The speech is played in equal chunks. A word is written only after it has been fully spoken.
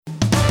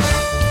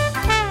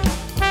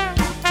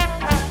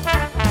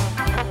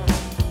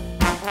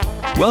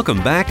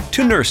Welcome back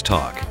to Nurse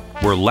Talk,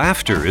 where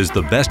laughter is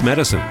the best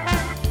medicine.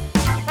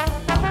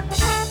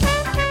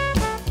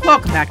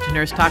 Welcome back to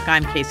Nurse Talk.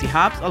 I'm Casey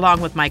Hobbs.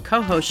 Along with my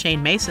co-host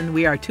Shane Mason,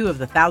 we are two of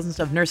the thousands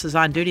of nurses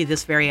on duty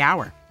this very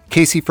hour.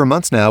 Casey, for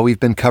months now,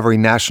 we've been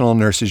covering National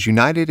Nurses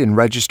United and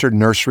Registered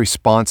Nurse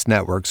Response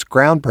Network's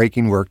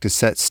groundbreaking work to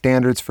set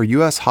standards for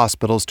U.S.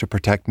 hospitals to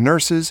protect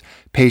nurses,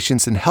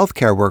 patients, and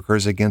healthcare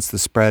workers against the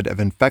spread of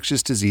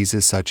infectious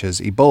diseases such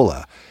as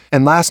Ebola.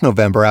 And last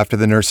November, after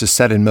the nurses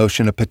set in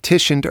motion a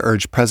petition to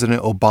urge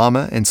President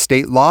Obama and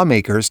state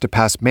lawmakers to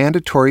pass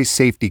mandatory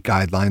safety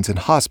guidelines in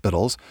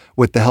hospitals,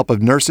 with the help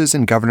of nurses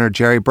and Governor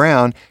Jerry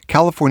Brown,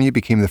 California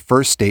became the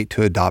first state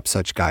to adopt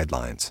such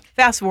guidelines.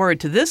 Fast forward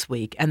to this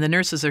week, and the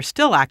nurses are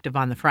still active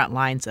on the front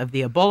lines of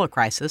the Ebola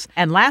crisis,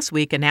 and last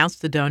week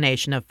announced the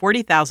donation of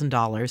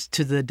 $40,000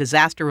 to the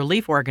disaster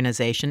relief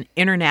organization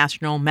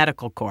International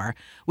Medical Corps,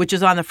 which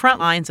is on the front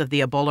lines of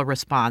the Ebola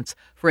response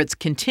for its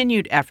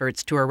continued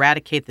efforts to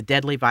eradicate the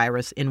deadly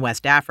virus in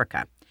West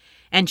Africa.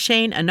 And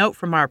Shane, a note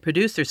from our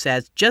producer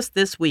says, just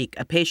this week,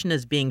 a patient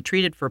is being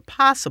treated for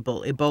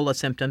possible Ebola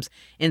symptoms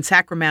in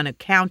Sacramento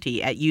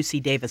County at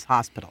UC Davis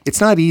Hospital. It's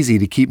not easy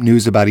to keep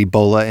news about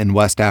Ebola in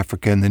West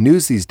Africa in the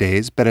news these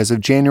days, but as of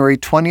January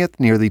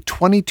 20th, nearly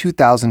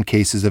 22,000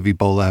 cases of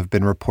Ebola have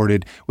been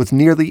reported, with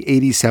nearly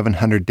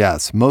 8,700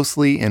 deaths,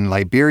 mostly in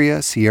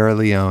Liberia, Sierra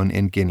Leone,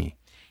 and Guinea.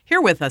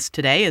 Here with us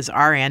today is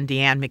RN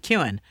Deanne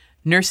McEwen,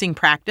 nursing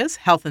practice,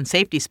 health and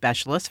safety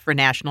specialist for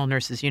National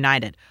Nurses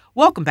United.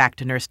 Welcome back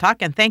to Nurse Talk,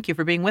 and thank you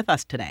for being with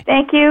us today.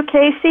 Thank you,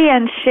 Casey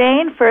and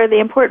Shane, for the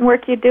important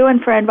work you do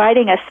and for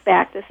inviting us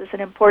back. This is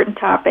an important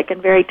topic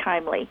and very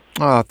timely.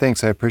 Oh,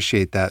 thanks. I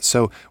appreciate that.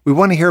 So we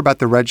want to hear about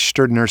the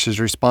Registered Nurses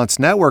Response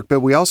Network,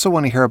 but we also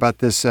want to hear about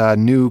this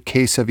new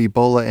case of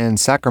Ebola in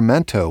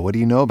Sacramento. What do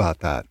you know about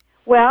that?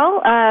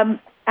 Well,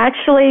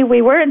 actually,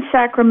 we were in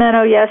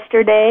Sacramento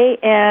yesterday,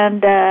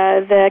 and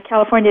the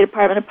California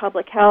Department of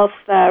Public Health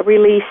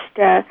released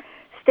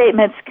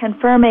statements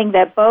confirming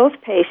that both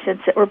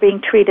patients that were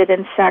being treated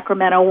in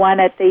Sacramento,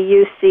 one at the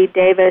UC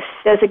Davis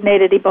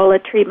Designated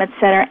Ebola Treatment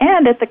Center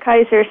and at the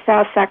Kaiser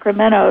South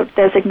Sacramento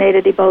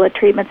Designated Ebola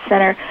Treatment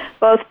Center,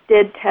 both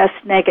did test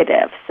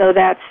negative. So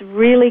that's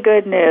really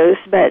good news,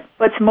 but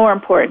what's more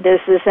important is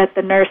that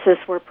the nurses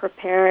were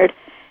prepared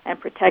and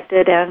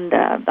protected, and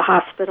the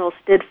hospitals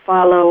did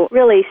follow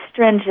really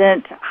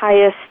stringent,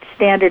 highest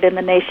standard in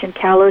the nation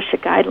Cal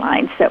OSHA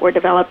guidelines that were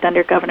developed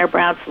under Governor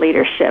Brown's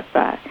leadership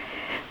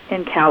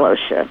in Cal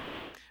OSHA.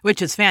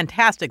 Which is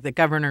fantastic that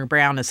Governor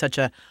Brown is such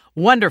a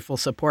wonderful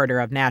supporter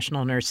of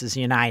National Nurses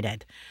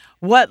United.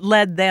 What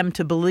led them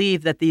to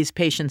believe that these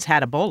patients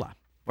had Ebola?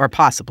 Or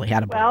possibly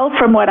had Ebola? Well,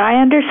 from what I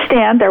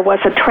understand, there was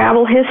a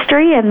travel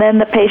history, and then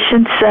the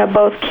patients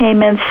both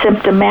came in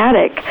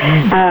symptomatic.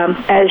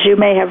 As you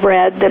may have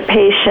read, the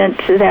patient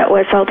that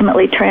was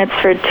ultimately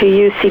transferred to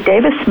UC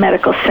Davis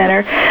Medical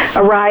Center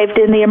arrived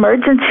in the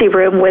emergency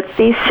room with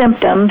these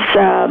symptoms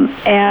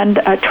and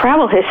a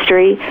travel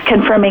history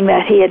confirming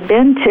that he had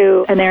been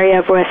to an area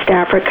of West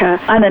Africa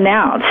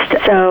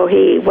unannounced. So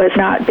he was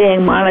not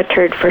being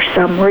monitored for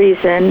some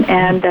reason,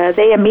 and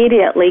they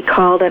immediately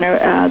called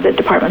the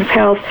Department of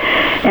Health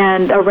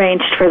and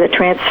arranged for the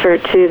transfer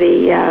to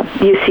the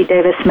UC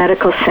Davis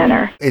Medical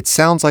Center. It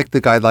sounds like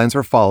the guidelines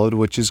were followed,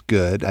 which is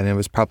good, and it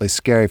was probably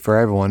scary for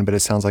everyone, but it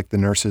sounds like the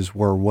nurses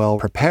were well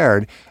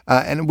prepared.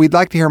 And we'd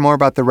like to hear more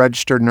about the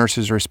Registered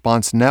Nurses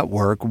Response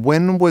Network.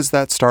 When was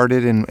that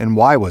started, and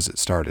why was it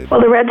started?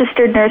 Well, the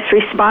Registered Nurse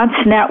Response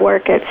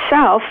Network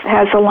itself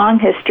has a long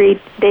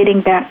history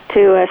dating back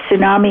to a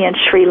tsunami in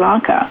Sri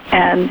Lanka.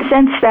 And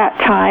since that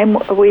time,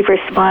 we've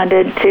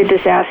responded to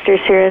disasters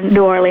here in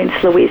New Orleans,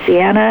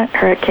 Louisiana,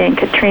 Hurricane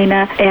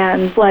Katrina,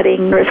 and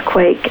flooding,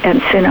 earthquake,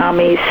 and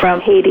tsunamis from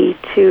Haiti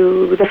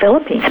to the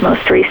Philippines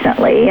most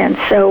recently. And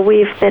so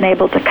we've been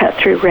able to cut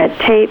through red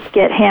tape,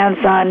 get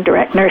hands-on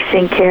direct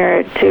nursing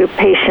care to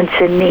patients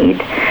in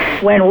need.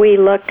 When we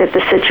looked at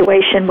the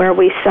situation where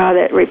we saw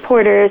that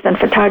reporters and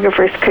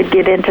photographers could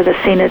get into the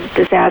scene of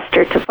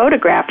disaster to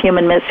photograph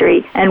human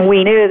misery, and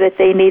we knew that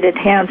they needed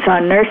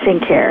hands-on nursing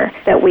care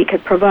that we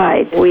could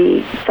provide,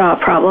 we saw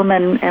a problem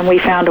and we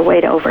found a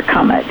way to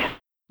overcome it.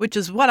 Which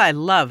is what I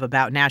love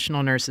about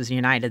National Nurses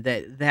United,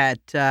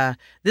 that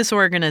this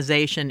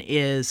organization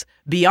is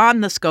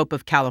beyond the scope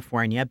of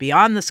California,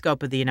 beyond the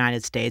scope of the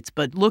United States,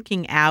 but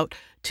looking out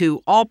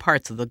to all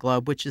parts of the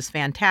globe, which is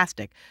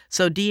fantastic.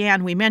 So,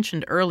 Deanne, we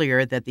mentioned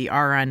earlier that the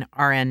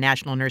RN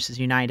National Nurses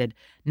United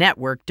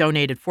Network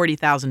donated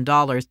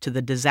 $40,000 to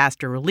the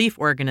disaster relief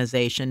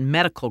organization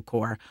Medical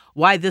Corps.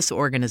 Why this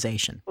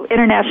organization?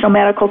 International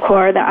Medical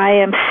Corps, the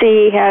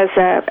IMC, has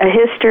a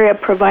history of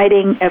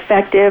providing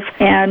effective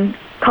and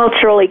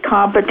culturally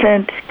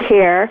competent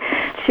care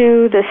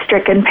to the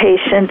stricken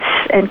patients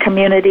and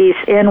communities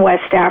in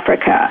West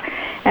Africa.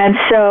 And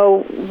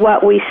so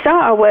what we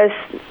saw was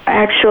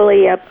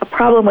actually a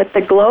problem with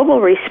the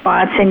global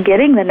response in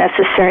getting the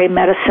necessary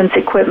medicines,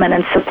 equipment,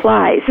 and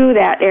supplies to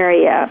that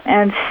area.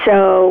 And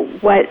so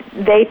what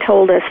they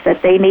told us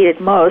that they needed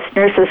most,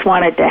 nurses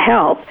wanted to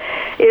help,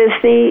 is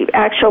the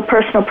actual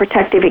personal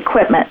protective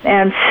equipment.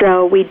 And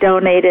so we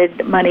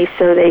donated money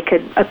so they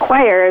could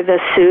acquire the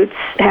suits,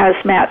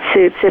 hazmat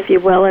suits, if you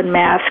will, and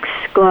masks,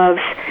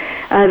 gloves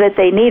that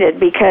they needed,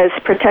 because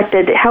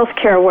protected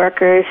healthcare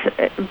workers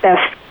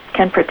best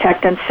can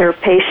protect and serve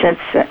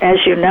patients. As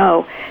you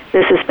know,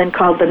 this has been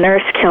called the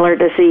nurse killer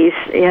disease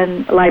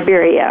in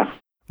Liberia.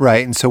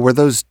 Right, and so were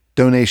those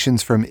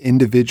donations from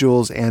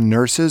individuals and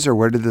nurses, or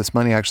where did this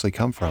money actually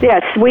come from?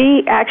 Yes,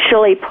 we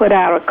actually put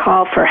out a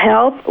call for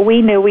help.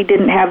 We knew we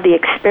didn't have the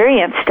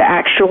experience to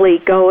actually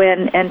go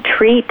in and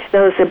treat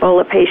those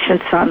Ebola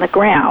patients on the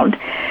ground.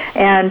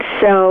 And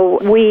so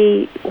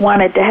we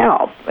wanted to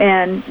help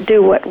and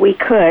do what we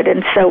could.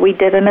 And so we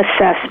did an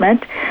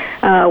assessment.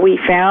 We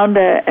found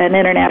an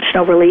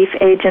international relief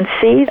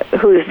agency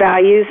whose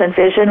values and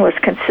vision was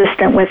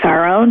consistent with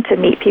our own to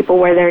meet people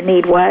where their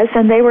need was,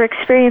 and they were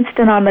experienced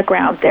and on the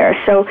ground there.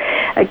 So,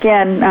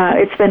 again,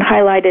 it's been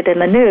highlighted in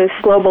the news,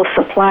 global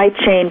supply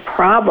chain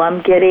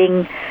problem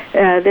getting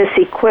this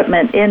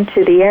equipment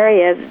into the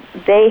area.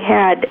 They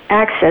had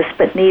access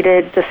but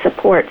needed the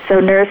support. So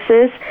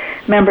nurses,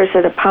 members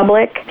of the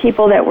public,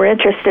 people that were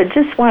interested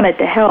just wanted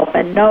to help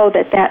and know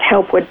that that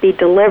help would be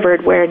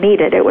delivered where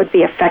needed. It would be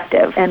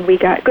effective. And we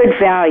got good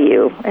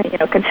value,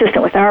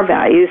 consistent with our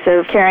values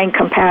of caring,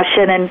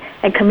 compassion,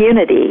 and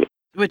community.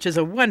 Which is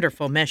a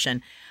wonderful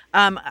mission.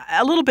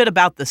 A little bit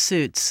about the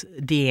suits,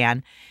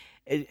 Deanne.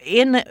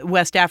 In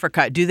West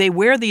Africa, do they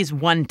wear these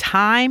one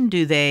time?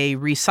 Do they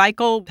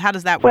recycle? How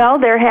does that work? Well,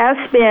 there has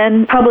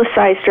been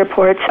publicized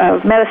reports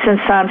of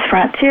Médecins Sans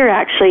Frontières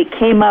actually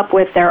came up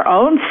with their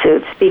own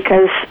suits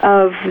because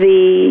of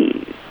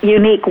the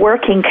unique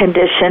working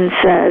conditions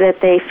that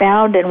they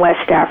found in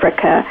West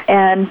Africa.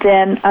 And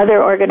then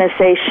other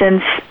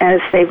organizations,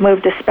 as they've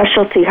moved to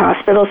specialty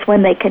hospitals,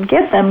 when they can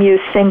get them, use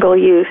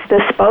single-use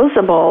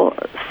disposable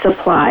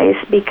supplies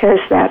because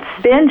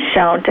that's been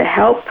shown to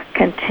help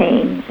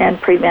contain and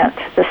prevent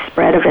the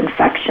spread of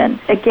infection.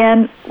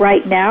 Again,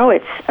 right now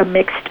it's a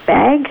mixed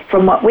bag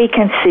from what we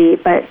can see,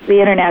 but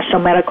the International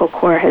Medical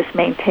Corps has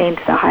maintained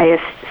the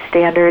highest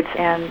standards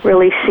and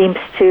really seems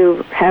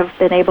to have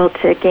been able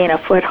to gain a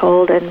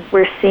foothold, and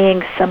we're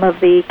seeing some of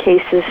the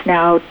cases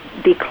now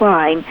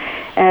decline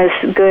as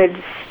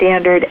good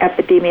standard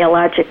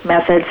epidemiologic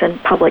methods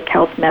and public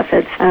health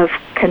methods of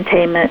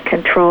containment,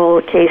 control,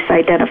 case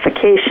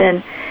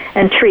identification,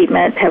 and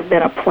treatment have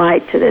been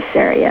applied to this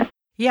area.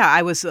 Yeah,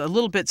 I was a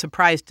little bit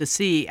surprised to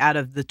see out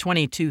of the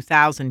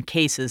 22,000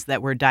 cases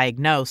that were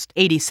diagnosed,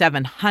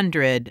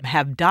 8,700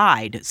 have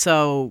died.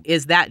 So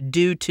is that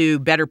due to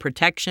better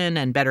protection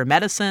and better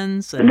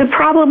medicines? The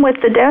problem with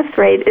the death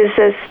rate is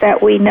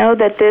that we know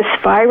that this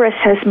virus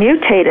has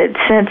mutated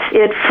since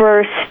it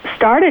first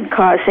started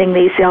causing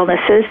these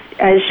illnesses.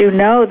 As you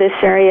know, this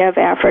area of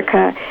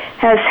Africa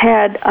has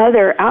had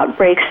other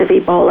outbreaks of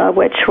Ebola,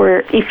 which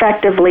were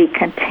effectively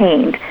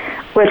contained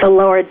with a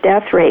lower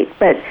death rate.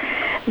 But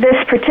this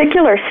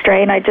particular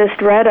strain, I just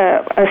read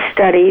a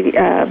study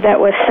that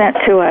was sent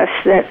to us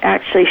that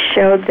actually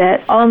showed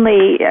that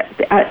only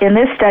in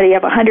this study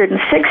of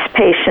 106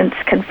 patients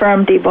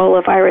confirmed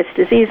Ebola virus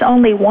disease,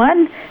 only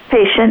one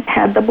patient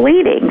had the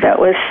bleeding that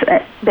was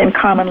been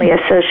commonly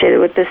associated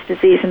with this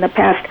disease in the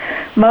past.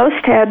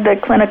 Most had the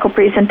clinical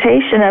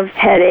presentation of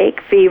headache,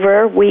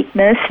 fever,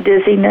 weakness,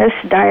 dizziness,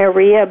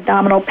 diarrhea,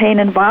 abdominal pain,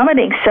 and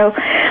vomiting. So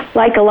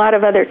like a lot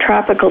of other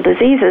tropical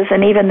diseases,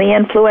 and even the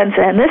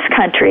influenza in this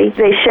country,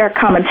 they share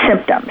common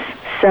symptoms.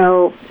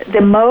 So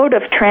the mode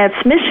of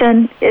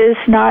transmission is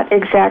not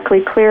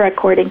exactly clear,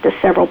 according to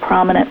several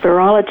prominent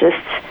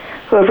virologists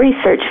who have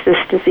researched this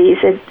disease.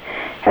 It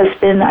has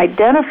been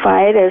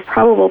identified as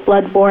probable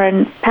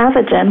blood-borne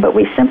pathogen, but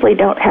we simply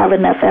don't have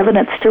enough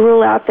evidence to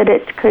rule out that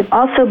it could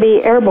also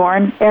be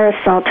airborne,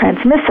 aerosol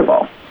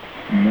transmissible,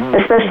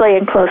 especially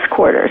in close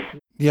quarters.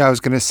 Yeah, I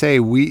was going to say,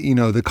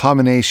 the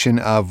combination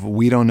of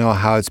we don't know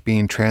how it's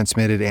being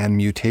transmitted and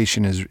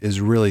mutation is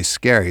really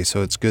scary.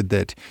 So it's good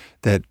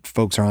that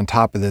folks are on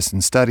top of this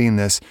and studying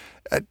this.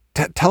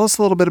 Tell us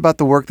a little bit about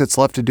the work that's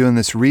left to do in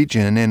this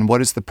region, and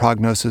what is the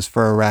prognosis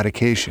for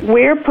eradication?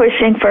 We're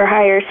pushing for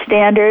higher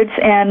standards,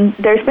 and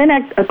there's been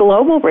a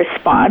global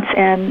response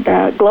and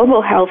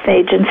global health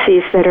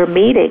agencies that are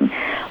meeting,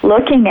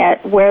 looking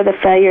at where the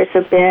failures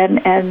have been,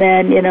 and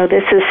then,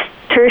 this is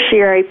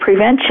tertiary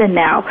prevention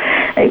now.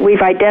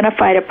 We've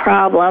identified a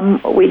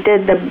problem. We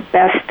did the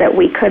best that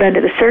we could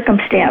under the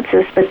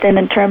circumstances, but then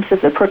in terms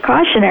of the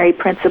precautionary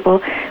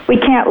principle, we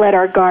can't let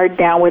our guard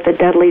down with a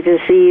deadly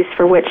disease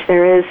for which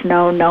there is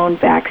no known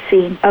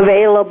vaccine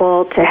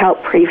available to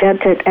help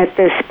prevent it at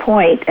this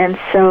point. And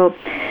so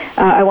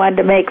I wanted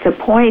to make the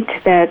point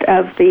that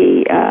of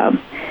the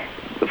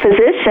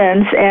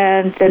physicians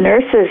and the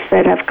nurses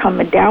that have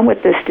come down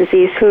with this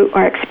disease who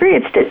are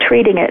experienced at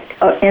treating it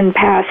in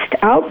past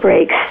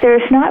outbreaks,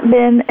 there's not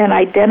been an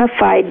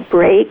identified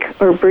break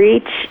or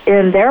breach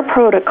in their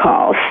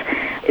protocols.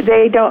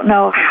 They don't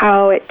know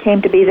how it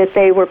came to be that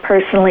they were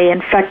personally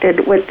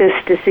infected with this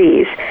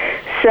disease.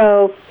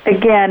 So,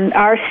 again,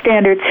 our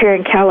standards here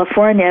in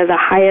California, the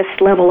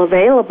highest level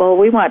available,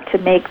 we want to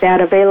make that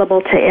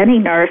available to any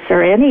nurse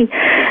or any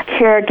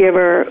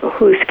caregiver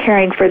who's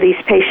caring for these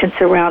patients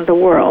around the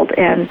world.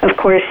 And, of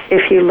course,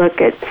 if you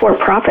look at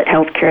for-profit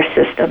healthcare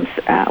systems,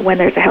 when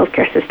there's a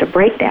healthcare system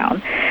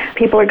breakdown,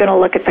 people are going to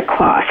look at the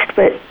cost.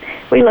 But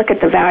we look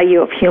at the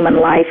value of human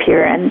life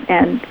here,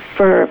 and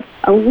for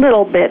a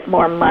little bit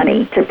more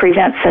money to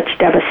prevent such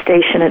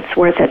devastation, it's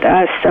worth it to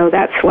us. So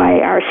that's why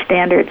our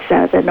standards,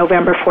 the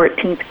November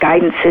 14th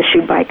guidance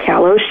issued by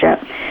Cal OSHA,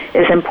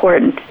 is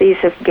important. These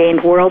have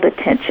gained world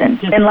attention.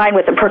 In line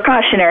with the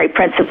precautionary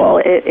principle,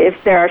 if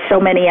there are so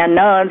many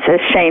unknowns, as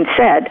Shane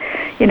said,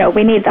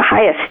 we need the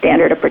highest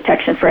standard of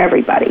protection for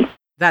everybody.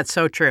 That's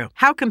so true.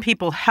 How can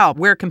people help?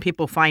 Where can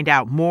people find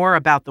out more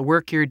about the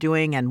work you're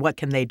doing, and what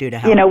can they do to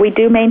help? We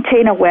do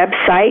maintain a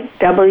website,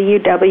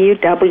 www.National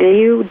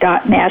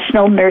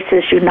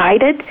Nurses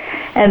United,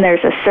 and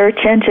there's a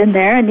search engine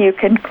there, and you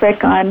can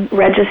click on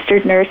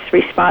Registered Nurse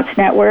Response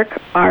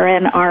Network,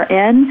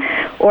 RNRN,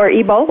 or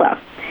Ebola.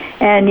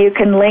 And you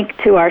can link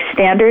to our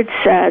standards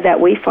that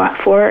we fought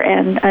for,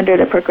 and under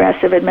the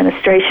progressive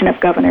administration of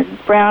Governor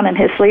Brown and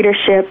his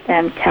leadership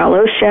and Cal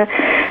OSHA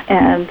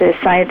and the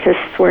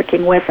scientists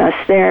working with us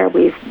there,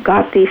 we've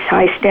got these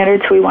high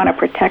standards. We want to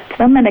protect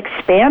them and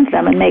expand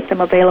them and make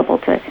them available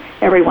to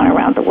everyone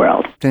around the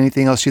world.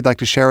 Anything else you'd like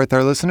to share with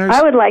our listeners?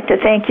 I would like to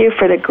thank you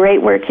for the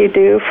great work you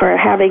do, for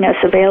having us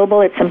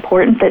available. It's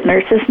important that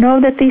nurses know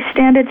that these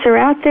standards are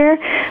out there,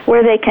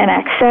 where they can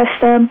access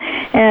them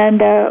and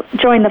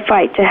join the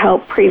fight to help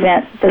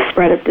prevent the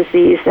spread of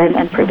disease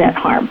and prevent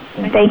harm.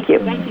 Thank you.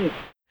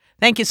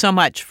 Thank you so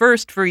much.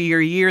 First, for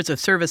your years of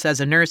service as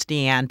a nurse,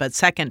 Deanne, but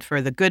second,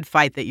 for the good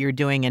fight that you're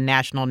doing in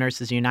National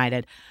Nurses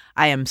United.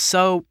 I am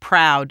so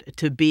proud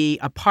to be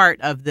a part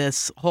of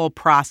this whole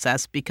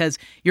process, because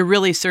you're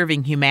really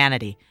serving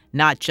humanity,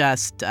 not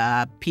just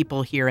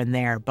people here and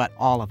there, but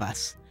all of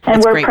us.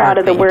 And we're proud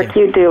of the work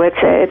you do. It's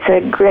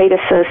a great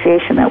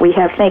association that we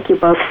have. Thank you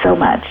both so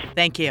much.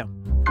 Thank you.